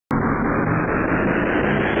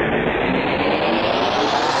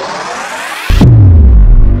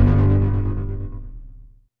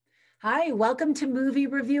Hi, welcome to Movie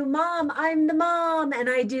Review Mom. I'm the mom and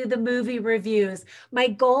I do the movie reviews. My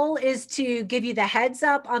goal is to give you the heads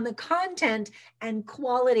up on the content and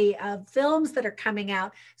quality of films that are coming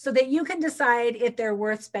out so that you can decide if they're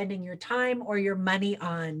worth spending your time or your money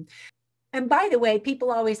on. And by the way, people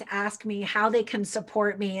always ask me how they can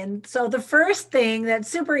support me. And so the first thing that's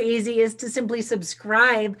super easy is to simply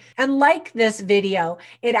subscribe and like this video.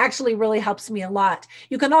 It actually really helps me a lot.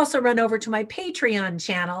 You can also run over to my Patreon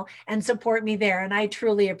channel and support me there. And I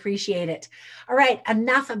truly appreciate it. All right,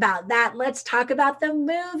 enough about that. Let's talk about the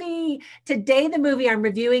movie. Today, the movie I'm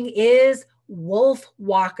reviewing is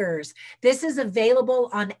Wolfwalkers. This is available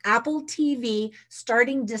on Apple TV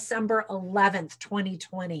starting December 11th,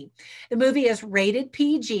 2020. The movie is rated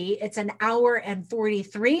PG. It's an hour and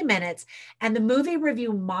 43 minutes. And the movie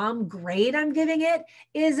review mom grade I'm giving it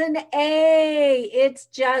is an A. It's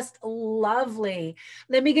just lovely.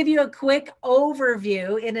 Let me give you a quick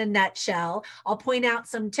overview in a nutshell. I'll point out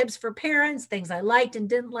some tips for parents, things I liked and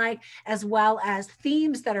didn't like, as well as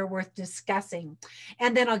themes that are worth discussing.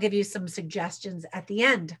 And then I'll give you some suggestions at the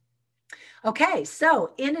end. Okay,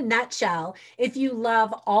 so in a nutshell, if you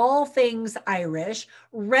love all things Irish,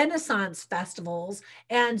 Renaissance festivals,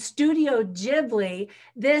 and Studio Ghibli,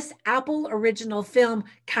 this Apple original film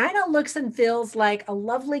kind of looks and feels like a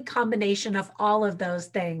lovely combination of all of those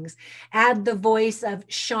things. Add the voice of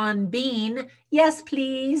Sean Bean. Yes,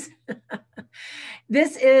 please.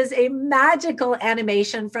 This is a magical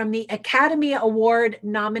animation from the Academy Award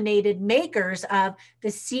nominated makers of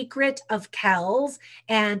The Secret of Kells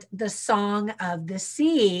and The Song of the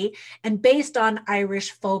Sea, and based on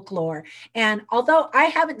Irish folklore. And although I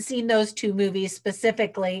haven't seen those two movies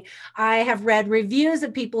specifically, I have read reviews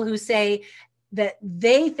of people who say that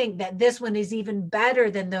they think that this one is even better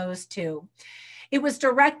than those two. It was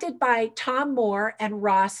directed by Tom Moore and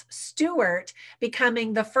Ross Stewart,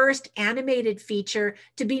 becoming the first animated feature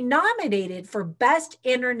to be nominated for Best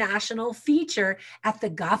International Feature at the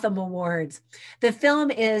Gotham Awards. The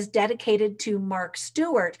film is dedicated to Mark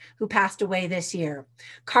Stewart, who passed away this year.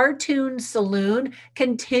 Cartoon Saloon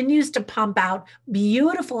continues to pump out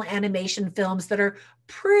beautiful animation films that are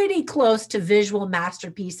pretty close to visual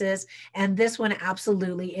masterpieces, and this one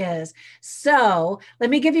absolutely is. So let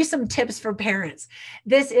me give you some tips for parents.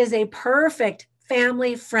 This is a perfect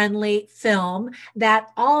family-friendly film that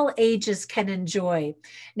all ages can enjoy.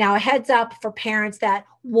 Now, a heads up for parents that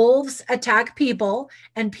wolves attack people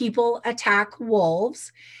and people attack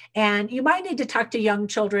wolves. And you might need to talk to young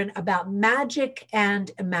children about magic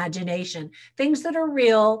and imagination, things that are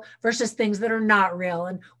real versus things that are not real.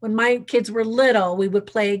 And when my kids were little, we would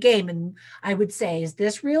play a game and I would say, is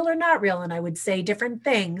this real or not real? And I would say different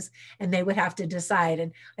things and they would have to decide.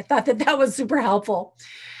 And I thought that that was super helpful.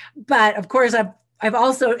 But of course, I've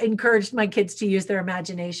also encouraged my kids to use their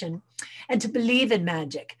imagination and to believe in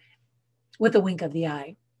magic with a wink of the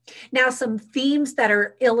eye. Now, some themes that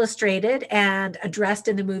are illustrated and addressed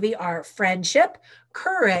in the movie are friendship,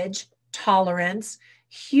 courage, tolerance,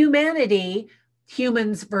 humanity,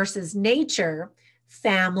 humans versus nature,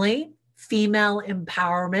 family, female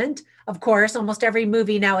empowerment. Of course, almost every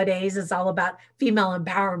movie nowadays is all about female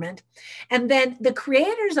empowerment. And then the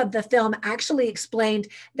creators of the film actually explained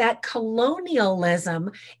that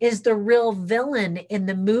colonialism is the real villain in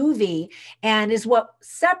the movie and is what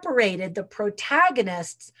separated the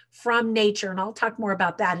protagonists from nature. And I'll talk more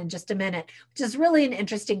about that in just a minute, which is really an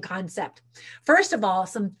interesting concept. First of all,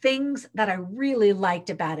 some things that I really liked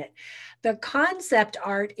about it. The concept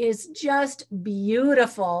art is just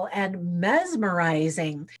beautiful and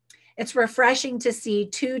mesmerizing. It's refreshing to see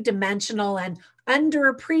two-dimensional and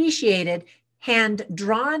underappreciated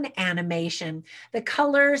hand-drawn animation. The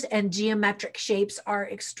colors and geometric shapes are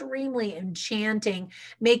extremely enchanting,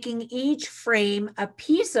 making each frame a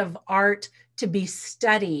piece of art to be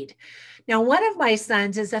studied. Now, one of my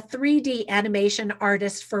sons is a 3D animation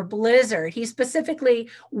artist for Blizzard. He specifically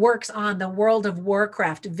works on the World of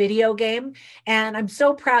Warcraft video game, and I'm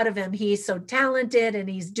so proud of him. He's so talented and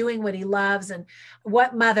he's doing what he loves. And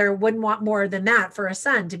what mother wouldn't want more than that for a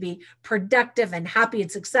son, to be productive and happy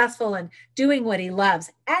and successful and doing what he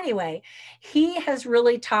loves? Anyway, he has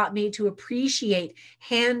really taught me to appreciate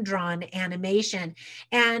hand-drawn animation.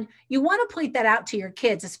 And you want to point that out to your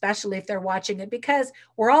kids, especially if they're watching it, because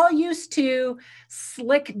we're all used to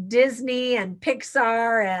slick Disney and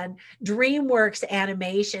Pixar and DreamWorks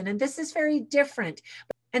animation, and this is very different.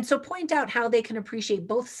 And so point out how they can appreciate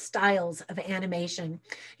both styles of animation.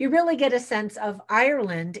 You really get a sense of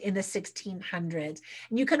Ireland in the 1600s.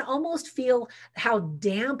 And you can almost feel how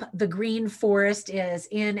damp the green forest is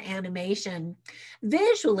in animation.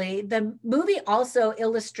 Visually, the movie also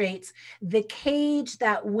illustrates the cage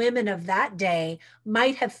that women of that day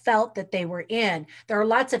might have felt that they were in. There are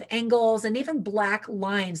lots of angles and even black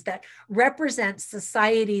lines that represent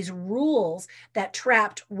society's rules that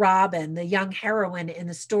trapped Robin, the young heroine in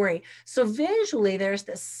the story. So visually, there's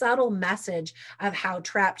this subtle message of how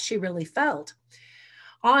trapped she really felt.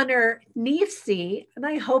 Honor Neefsey, and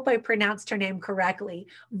I hope I pronounced her name correctly,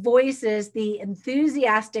 voices the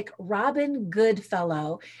enthusiastic Robin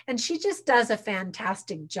Goodfellow, and she just does a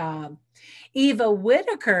fantastic job. Eva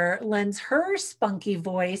Whitaker lends her spunky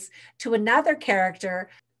voice to another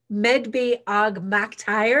character, Medby Og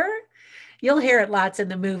MacTire. You'll hear it lots in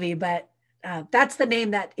the movie, but that's the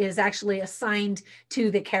name that is actually assigned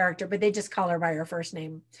to the character, but they just call her by her first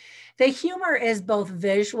name. The humor is both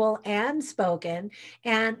visual and spoken,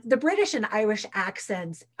 and the British and Irish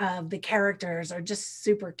accents of the characters are just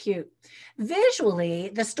super cute. Visually,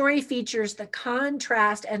 the story features the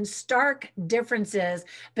contrast and stark differences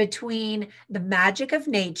between the magic of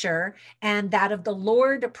nature and that of the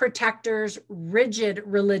Lord Protector's rigid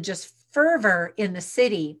religious fervor in the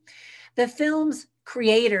city. The film's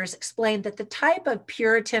creators explained that the type of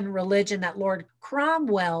Puritan religion that Lord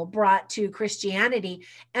Cromwell brought to Christianity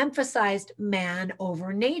emphasized man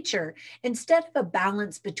over nature instead of a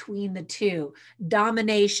balance between the two,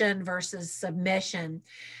 domination versus submission.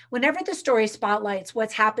 Whenever the story spotlights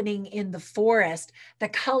what's happening in the forest, the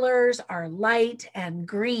colors are light and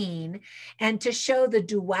green. And to show the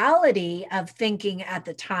duality of thinking at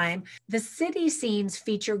the time, the city scenes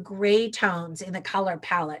feature gray tones in the color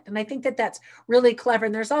palette. And I think that that's really clever.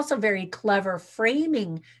 And there's also very clever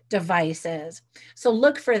framing devices. So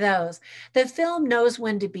look for those. The film knows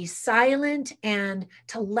when to be silent and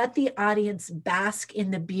to let the audience bask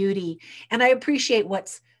in the beauty. And I appreciate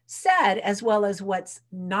what's said as well as what's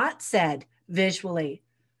not said visually.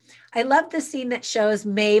 I love the scene that shows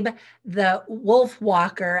Mabe, the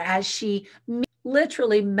Wolfwalker, as she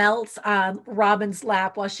literally melts on Robin's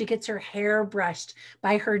lap while she gets her hair brushed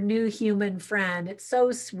by her new human friend. It's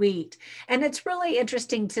so sweet. And it's really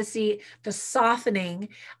interesting to see the softening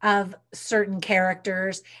of certain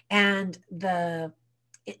characters and the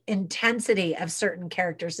intensity of certain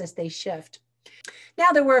characters as they shift. Now,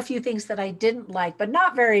 there were a few things that I didn't like, but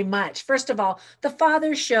not very much. First of all, the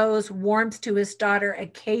father shows warmth to his daughter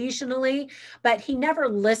occasionally, but he never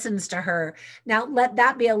listens to her. Now, let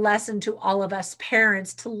that be a lesson to all of us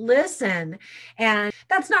parents to listen. And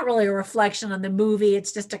that's not really a reflection on the movie.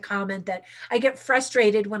 It's just a comment that I get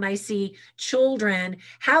frustrated when I see children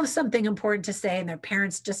have something important to say and their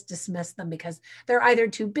parents just dismiss them because they're either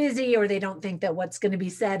too busy or they don't think that what's going to be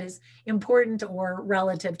said is important or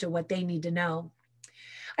relative to what they need to know.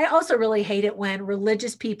 I also really hate it when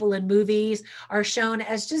religious people in movies are shown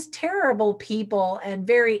as just terrible people and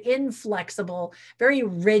very inflexible, very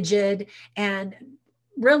rigid, and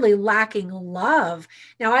really lacking love.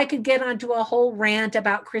 Now, I could get onto a whole rant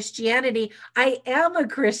about Christianity. I am a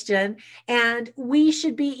Christian, and we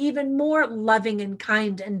should be even more loving and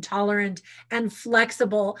kind and tolerant and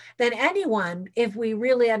flexible than anyone if we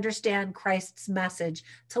really understand Christ's message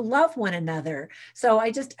to love one another. So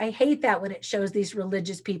I hate that when it shows these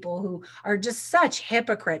religious people who are just such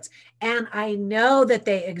hypocrites. And I know that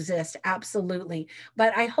they exist, absolutely.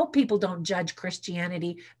 But I hope people don't judge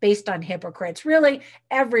Christianity based on hypocrites. Really,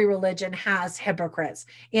 every religion has hypocrites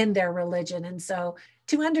in their religion. And so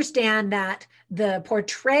to understand that the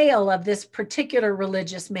portrayal of this particular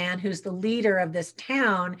religious man who's the leader of this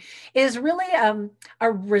town is really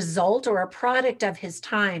a result or a product of his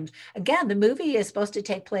times. Again, the movie is supposed to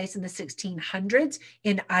take place in the 1600s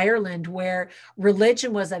in Ireland, where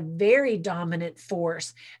religion was a very dominant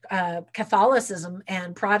force, Catholicism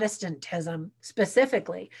and Protestantism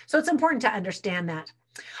specifically. So it's important to understand that.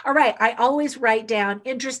 All right, I always write down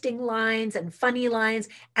interesting lines and funny lines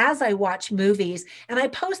as I watch movies, and I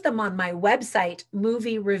post them on my website,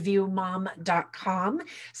 moviereviewmom.com.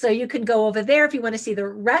 So you can go over there if you want to see the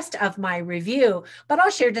rest of my review, but I'll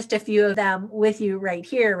share just a few of them with you right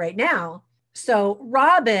here, right now. So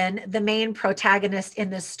Robin, the main protagonist in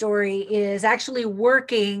this story, is actually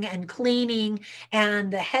working and cleaning,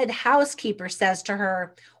 and the head housekeeper says to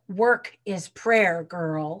her, "Work is prayer,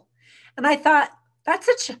 girl." And I thought, that's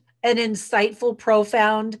such an insightful,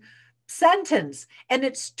 profound sentence. And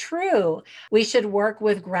it's true. We should work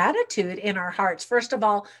with gratitude in our hearts. First of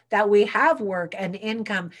all, that we have work and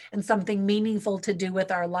income and something meaningful to do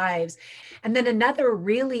with our lives. And then another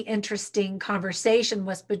really interesting conversation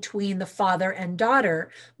was between the father and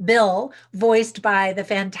daughter, Bill, voiced by the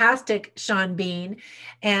fantastic Sean Bean,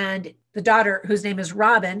 and the daughter, whose name is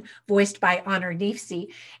Robin, voiced by Honor Nifsi.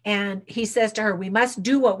 And he says to her, "We must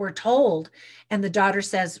do what we're told." And the daughter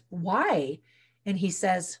says, "Why?" And he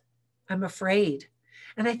says, "I'm afraid."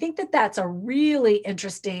 And I think that that's a really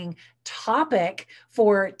interesting topic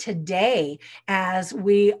for today as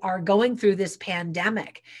we are going through this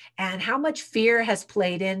pandemic and how much fear has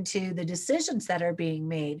played into the decisions that are being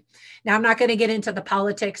made. Now, I'm not going to get into the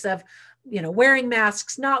politics of wearing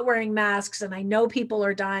masks, not wearing masks. And I know people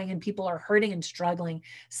are dying and people are hurting and struggling.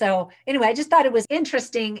 So anyway, I just thought it was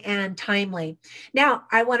interesting and timely. Now,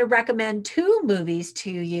 I want to recommend two movies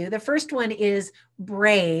to you. The first one is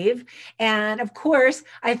Brave. And of course,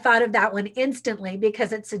 I thought of that one instantly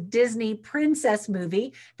because it's a Disney princess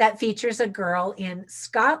movie that features a girl in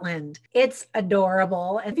Scotland. It's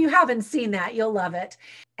adorable. If you haven't seen that, you'll love it.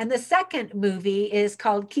 And the second movie is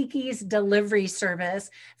called Kiki's Delivery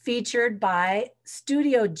Service, featured by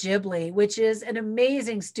Studio Ghibli, which is an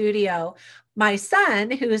amazing studio. My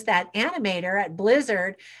son, who's that animator at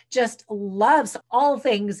Blizzard, just loves all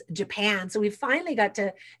things Japan. So we finally got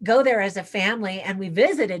to go there as a family and we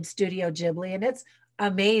visited Studio Ghibli, and it's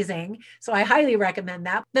amazing. So I highly recommend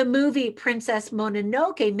that. The movie Princess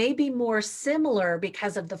Mononoke may be more similar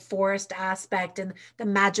because of the forest aspect and the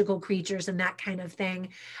magical creatures and that kind of thing.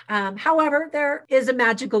 However, there is a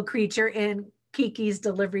magical creature in Kiki's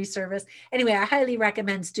Delivery Service. Anyway, I highly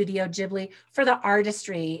recommend Studio Ghibli for the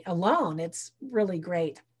artistry alone. It's really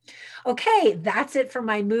great. Okay, that's it for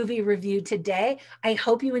my movie review today. I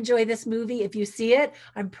hope you enjoy this movie. If you see it,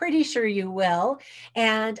 I'm pretty sure you will.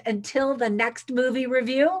 And until the next movie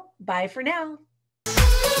review, bye for now.